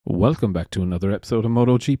Welcome back to another episode of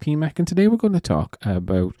Motogp Mac, and today we're going to talk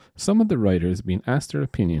about some of the riders being asked their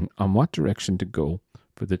opinion on what direction to go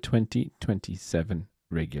for the 2027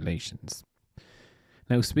 regulations.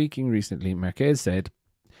 Now, speaking recently, Marquez said,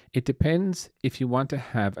 "It depends if you want to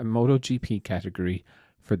have a MotoGP category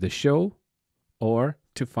for the show or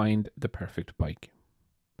to find the perfect bike.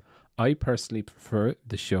 I personally prefer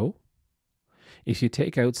the show. If you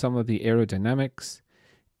take out some of the aerodynamics,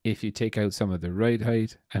 if you take out some of the ride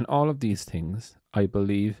height and all of these things, I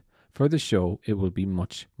believe for the show it will be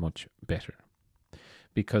much, much better.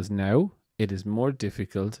 Because now it is more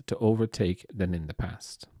difficult to overtake than in the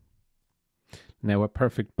past. Now a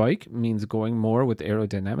perfect bike means going more with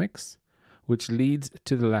aerodynamics, which leads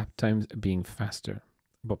to the lap times being faster.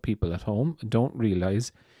 But people at home don't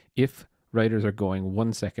realize if riders are going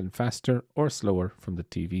 1 second faster or slower from the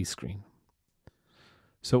TV screen.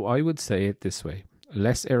 So I would say it this way.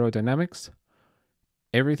 Less aerodynamics,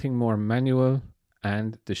 everything more manual,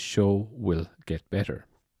 and the show will get better."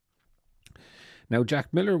 Now,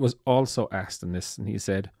 Jack Miller was also asked on this, and he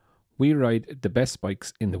said, "We ride the best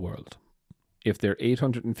bikes in the world. If they're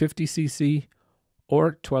 850cc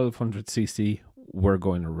or 1200cc, we're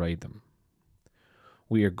going to ride them.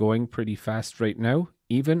 We are going pretty fast right now.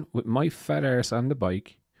 Even with my fat arse on the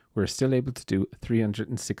bike, we're still able to do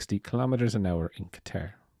 360 kilometers an hour in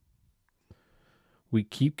Qatar. We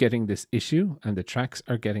keep getting this issue and the tracks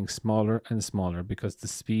are getting smaller and smaller because the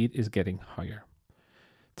speed is getting higher.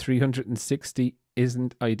 360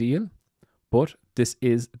 isn't ideal, but this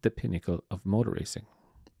is the pinnacle of motor racing.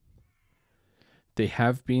 They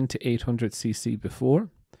have been to 800cc before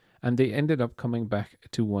and they ended up coming back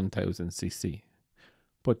to 1000cc.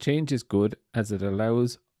 But change is good as it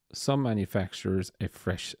allows some manufacturers a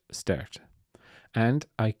fresh start. And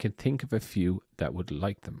I can think of a few that would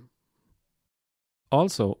like them."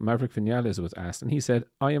 Also, Maverick Vinales was asked, and he said,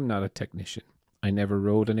 "I am not a technician. I never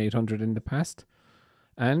rode an 800 in the past,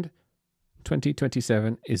 and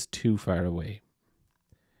 2027 is too far away.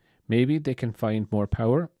 Maybe they can find more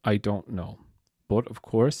power, I don't know. But of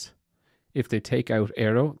course, if they take out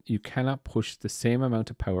aero, you cannot push the same amount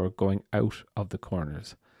of power going out of the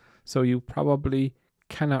corners. So you probably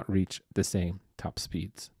cannot reach the same top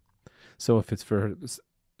speeds. So if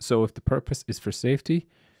the purpose is for safety,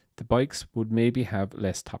 the bikes would maybe have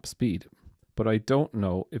less top speed, but I don't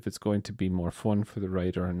know if it's going to be more fun for the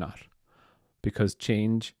rider or not, because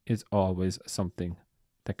change is always something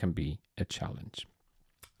that can be a challenge."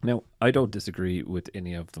 Now, I don't disagree with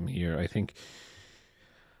any of them here. I think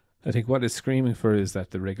what it's screaming for is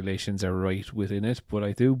that the regulations are right within it, but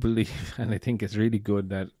I do believe, and I think it's really good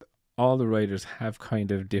that all the riders have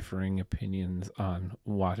kind of differing opinions on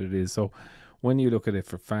what it is. So when you look at it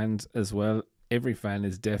for fans as well, every fan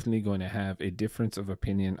is definitely going to have a difference of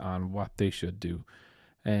opinion on what they should do.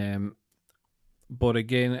 But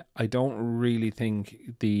again, I don't really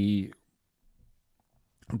think the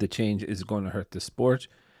change is going to hurt the sport.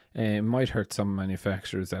 It might hurt some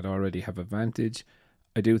manufacturers that already have advantage.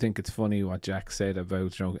 I do think it's funny what Jack said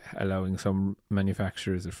about allowing some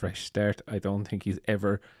manufacturers a fresh start. I don't think he's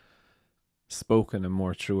ever spoken a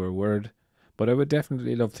more truer word. But I would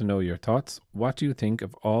definitely love to know your thoughts. What do you think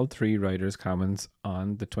of all three riders' comments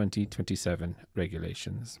on the 2027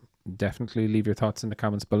 regulations? Definitely leave your thoughts in the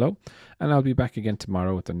comments below, and I'll be back again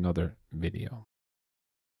tomorrow with another video.